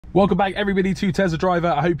Welcome back everybody to Tesla Driver.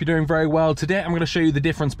 I hope you're doing very well. Today I'm going to show you the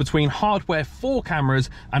difference between hardware 4 cameras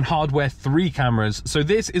and hardware 3 cameras. So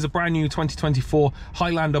this is a brand new 2024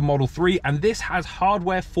 Highlander Model 3 and this has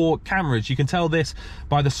hardware 4 cameras. You can tell this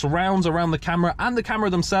by the surrounds around the camera and the camera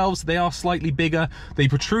themselves. They are slightly bigger, they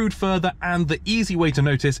protrude further, and the easy way to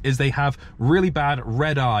notice is they have really bad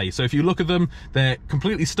red eye. So if you look at them, they're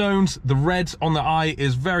completely stoned. The red on the eye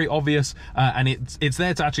is very obvious and it's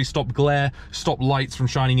there to actually stop glare, stop lights from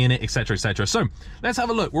shining in it, etc, etc. So let's have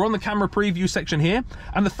a look. We're on the camera preview section here,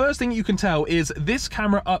 and the first thing you can tell is this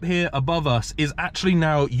camera up here above us is actually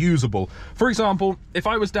now usable. For example, if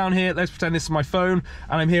I was down here, let's pretend this is my phone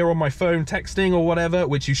and I'm here on my phone texting or whatever,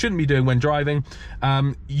 which you shouldn't be doing when driving,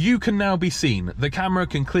 you can now be seen. The camera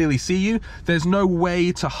can clearly see you. There's no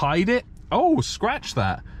way to hide it. Oh, scratch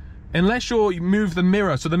that. Unless you move the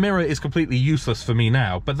mirror, so the mirror is completely useless for me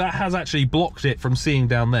now, but that has actually blocked it from seeing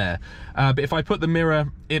down there. But if I put the mirror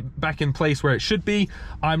back in place where it should be,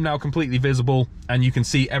 I'm now completely visible and you can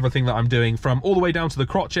see everything that I'm doing from all the way down to the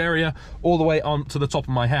crotch area, all the way on to the top of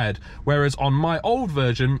my head. Whereas on my old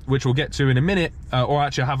version, which we'll get to in a minute, or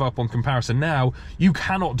actually I have up on comparison now, you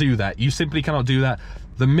cannot do that. You simply cannot do that.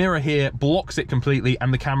 The mirror here blocks it completely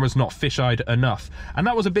and the camera's not fisheyed enough. And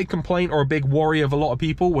that was a big complaint or a big worry of a lot of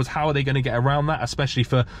people, was how are they going to get around that, especially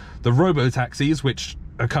for the robo-taxis, which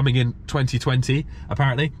are coming in 2020,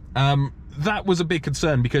 apparently. That was a big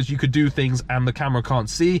concern because you could do things and the camera can't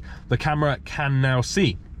see. The camera can now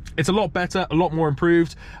see. It's a lot better, a lot more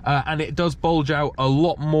improved, and it does bulge out a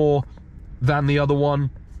lot more than the other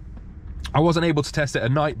one. I wasn't able to test it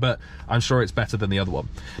at night, but I'm sure it's better than the other one.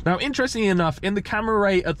 Now, interestingly enough, in the camera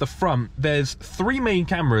array at the front, there's 3 main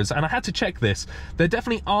cameras, and I had to check this. There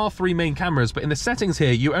definitely are 3 main cameras, but in the settings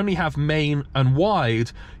here, you only have main and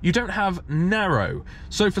wide. You don't have narrow.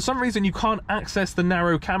 So for some reason, you can't access the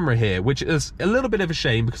narrow camera here, which is a little bit of a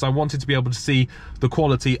shame because I wanted to be able to see the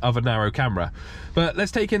quality of a narrow camera. But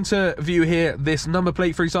let's take into view here this number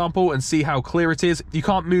plate, for example, and see how clear it is. You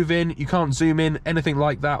can't move in, you can't zoom in, anything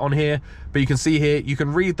like that on here. But you can see here, you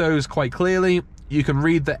can read those quite clearly. You can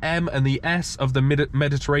read the M and the S of the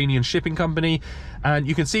Mediterranean Shipping Company. And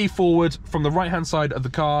you can see forward from the right-hand side of the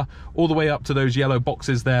car, all the way up to those yellow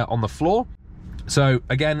boxes there on the floor. So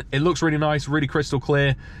again, it looks really nice, really crystal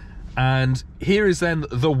clear. And here is then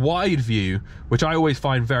the wide view, which I always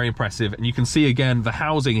find very impressive. And you can see again, the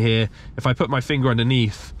housing here. If I put my finger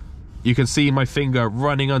underneath, you can see my finger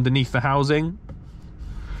running underneath the housing.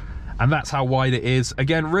 And that's how wide it is.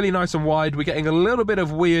 Again, really nice and wide. We're getting a little bit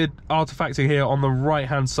of weird artifacting here on the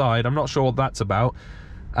right-hand side. I'm not sure what that's about.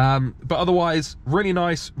 But otherwise, really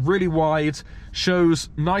nice, really wide, shows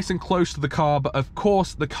nice and close to the car. But of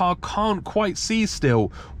course, the car can't quite see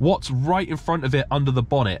still what's right in front of it under the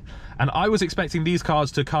bonnet. And I was expecting these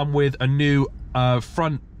cars to come with a new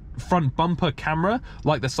front bumper camera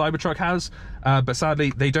like the Cybertruck has. But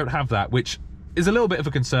sadly, they don't have that, which is a little bit of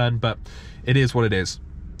a concern, but it is what it is.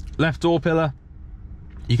 Left door pillar,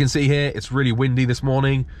 you can see here it's really windy this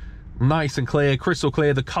morning. Nice and clear, crystal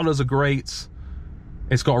clear. The colors are great.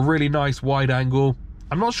 It's got a really nice wide angle.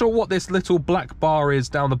 I'm not sure what this little black bar is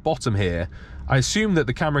down the bottom here. I assume that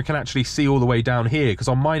the camera can actually see all the way down here, because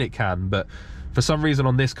on mine it can, but for some reason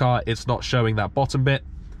on this car it's not showing that bottom bit.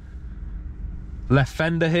 Left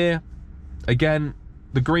fender here, again,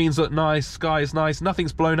 the greens look nice, sky is nice,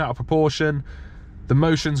 nothing's blown out of proportion. The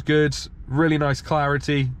motion's good, really nice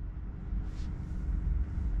clarity.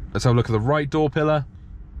 Let's have a look at the right door pillar.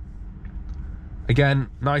 Again,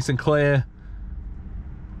 nice and clear.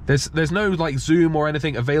 There's no like zoom or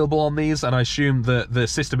anything available on these, and I assume that the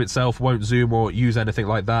system itself won't zoom or use anything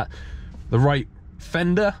like that. The right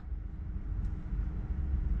fender,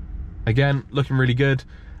 again, looking really good.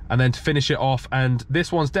 And then to finish it off, and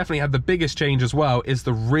this one's definitely had the biggest change as well, is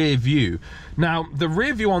the rear view. Now, the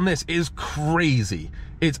rear view on this is crazy.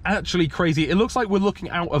 It's actually crazy. It looks like we're looking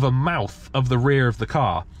out of a mouth of the rear of the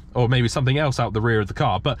car, or maybe something else out the rear of the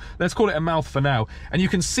car, but let's call it a mouth for now. And you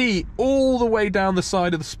can see all the way down the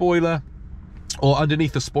side of the spoiler, or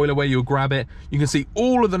underneath the spoiler where you'll grab it. You can see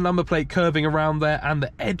all of the number plate curving around there and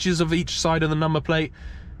the edges of each side of the number plate.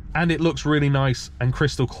 And it looks really nice and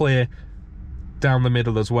crystal clear down the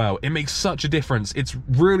middle as well. It makes such a difference. It's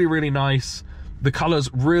really, really nice. The colors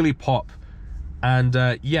really pop. And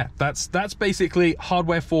yeah, that's basically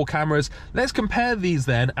hardware 4 cameras. Let's compare these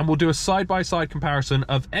then, and we'll do a side-by-side comparison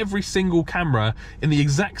of every single camera in the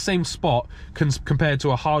exact same spot compared to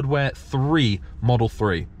a hardware 3 Model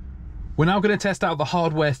 3. We're now going to test out the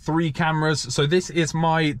Hardware 3 cameras. So this is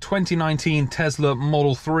my 2019 Tesla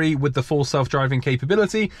Model 3 with the full self-driving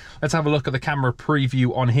capability. Let's have a look at the camera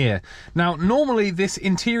preview on here. Now, normally this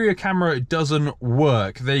interior camera doesn't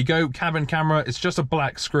work. There you go, cabin camera, it's just a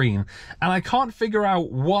black screen. And I can't figure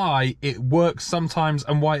out why it works sometimes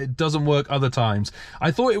and why it doesn't work other times.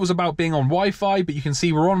 I thought it was about being on Wi-Fi, but you can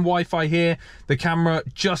see we're on Wi-Fi here. The camera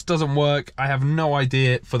just doesn't work. I have no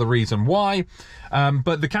idea for the reason why.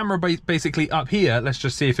 But the camera basically up here, let's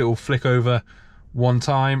just see if it will flick over one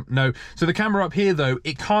time. No. So the camera up here though,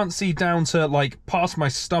 it can't see down to like past my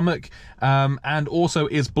stomach, and also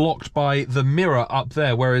is blocked by the mirror up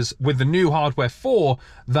there, whereas with the new Hardware 4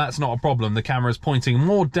 that's not a problem. The camera is pointing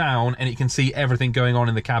more down and it can see everything going on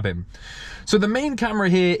in the cabin. So the main camera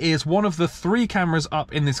here is one of the 3 cameras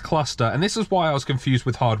up in this cluster, and this is why I was confused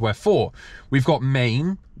with Hardware 4. We've got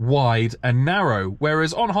main, wide and narrow,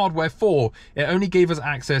 whereas on Hardware 4 it only gave us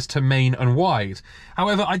access to main and wide.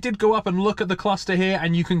 However, I did go up and look at the cluster here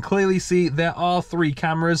and you can clearly see there are 3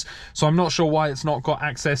 cameras, so I'm not sure why it's not got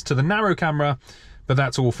access to the narrow camera, but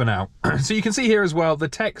that's all for now. So you can see here as well, the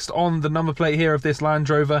text on the number plate here of this Land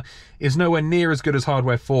Rover is nowhere near as good as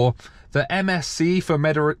Hardware 4. The MSC for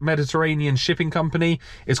Mediterranean Shipping Company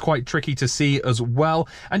is quite tricky to see as well.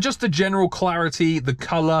 And just the general clarity, the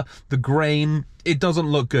color, the grain, it doesn't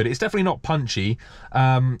look good. It's definitely not punchy,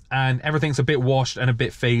 and everything's a bit washed and a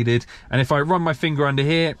bit faded. And if I run my finger under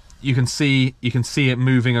here, you can see it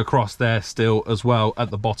moving across there still as well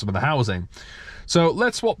at the bottom of the housing. So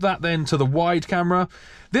let's swap that then to the wide camera.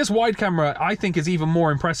 This wide camera, I think, is even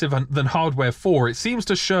more impressive than Hardware 4. It seems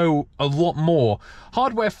to show a lot more.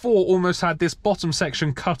 Hardware 4 almost had this bottom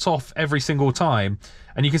section cut off every single time.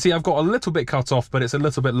 And you can see I've got a little bit cut off, but it's a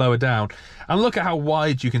little bit lower down. And look at how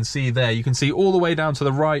wide you can see there. You can see all the way down to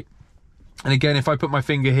the right. And again, if I put my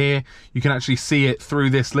finger here, you can actually see it through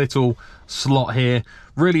this little slot here.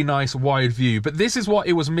 Really nice wide view. But this is what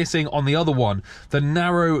it was missing on the other one, the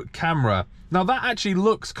narrow camera. Now that actually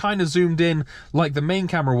looks kind of zoomed in like the main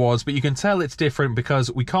camera was, but you can tell it's different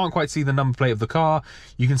because we can't quite see the number plate of the car.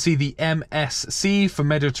 You can see the MSC for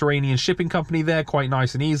Mediterranean Shipping Company there quite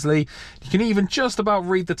nice and easily. You can even just about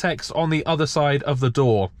read the text on the other side of the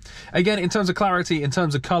door. Again, in terms of clarity, in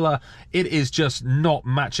terms of color, it is just not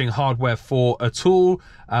matching Hardware 4 at all,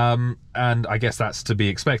 and I guess that's to be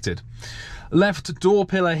expected. Left door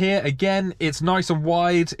pillar here, again, it's nice and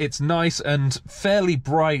wide, it's nice and fairly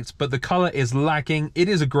bright, but the color is lacking. It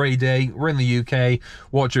is a grey day, we're in the UK,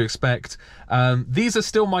 what do you expect? These are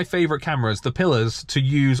still my favorite cameras, the pillars, to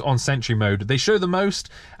use on Sentry mode. They show the most,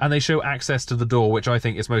 and they show access to the door, which I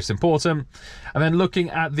think is most important. And then looking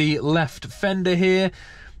at the left fender here,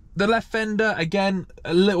 the left fender, again,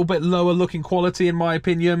 a little bit lower looking quality in my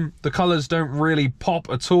opinion. The colors don't really pop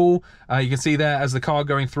at all. You can see there as the car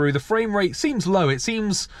going through. The frame rate seems low. It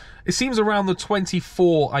seems around the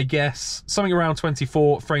 24, I guess. Something around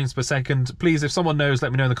 24 frames per second. Please, if someone knows,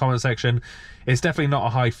 let me know in the comment section. It's definitely not a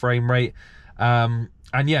high frame rate. And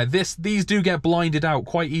yeah, these do get blinded out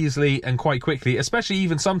quite easily and quite quickly, especially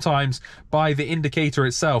even sometimes by the indicator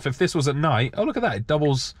itself. If this was at night, oh look at that, it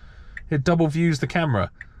double views the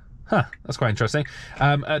camera. Huh, that's quite interesting.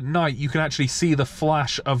 At night, you can actually see the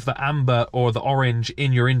flash of the amber or the orange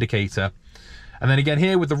in your indicator. And then again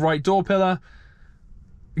here with the right door pillar,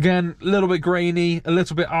 again, a little bit grainy, a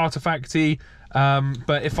little bit artifacty.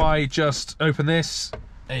 But if I just open this,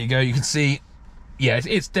 there you go, you can see, yeah,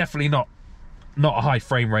 it's definitely not a high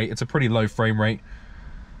frame rate. It's a pretty low frame rate.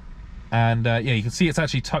 And yeah, you can see it's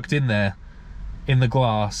actually tucked in there in the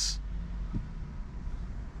glass.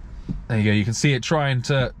 There you go, you can see it trying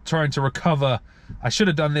to recover. I should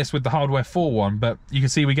have done this with the Hardware 4 one, but you can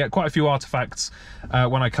see we get quite a few artifacts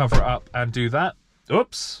when I cover it up and do that.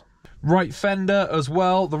 Oops. Right fender as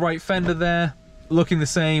well, the right fender there, looking the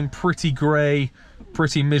same, pretty grey,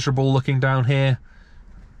 pretty miserable looking down here.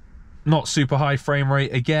 Not super high frame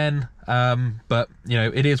rate again, but you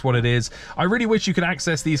know, it is what it is. I really wish you could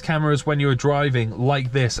access these cameras when you're driving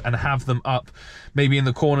like this and have them up maybe in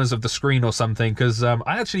the corners of the screen or something, because I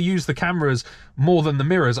actually use the cameras more than the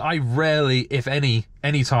mirrors. I rarely, if any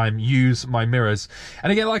time, use my mirrors.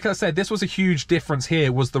 And again, like I said, this was a huge difference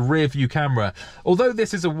here, was the rear view camera. Although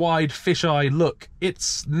this is a wide fisheye look,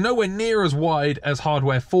 it's nowhere near as wide as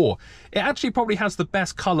Hardware 4. It actually probably has the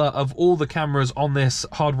best color of all the cameras on this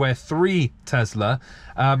Hardware 3 Tesla.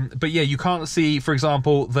 But yeah, you can't see, for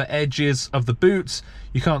example, the edges of the boot.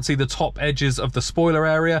 You can't see the top edges of the spoiler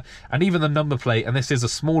area, and even the number plate, and this is a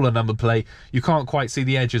smaller number plate, you can't quite see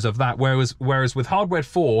the edges of that, whereas with Hardware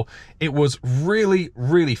 4, it was really,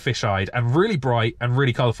 really fish-eyed and really bright and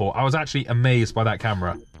really colourful. I was actually amazed by that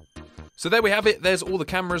camera. So there we have it. There's all the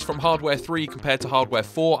cameras from Hardware 3 compared to Hardware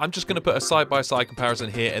 4. I'm just going to put a side-by-side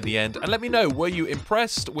comparison here at the end, and let me know, were you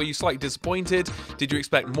impressed? Were you slightly disappointed? Did you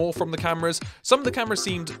expect more from the cameras? Some of the cameras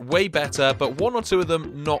seemed way better, but one or two of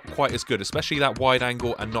them not quite as good, especially that wide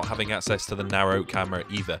angle and not having access to the narrow camera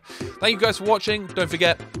either. Thank you guys for watching. Don't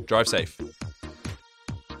forget, drive safe.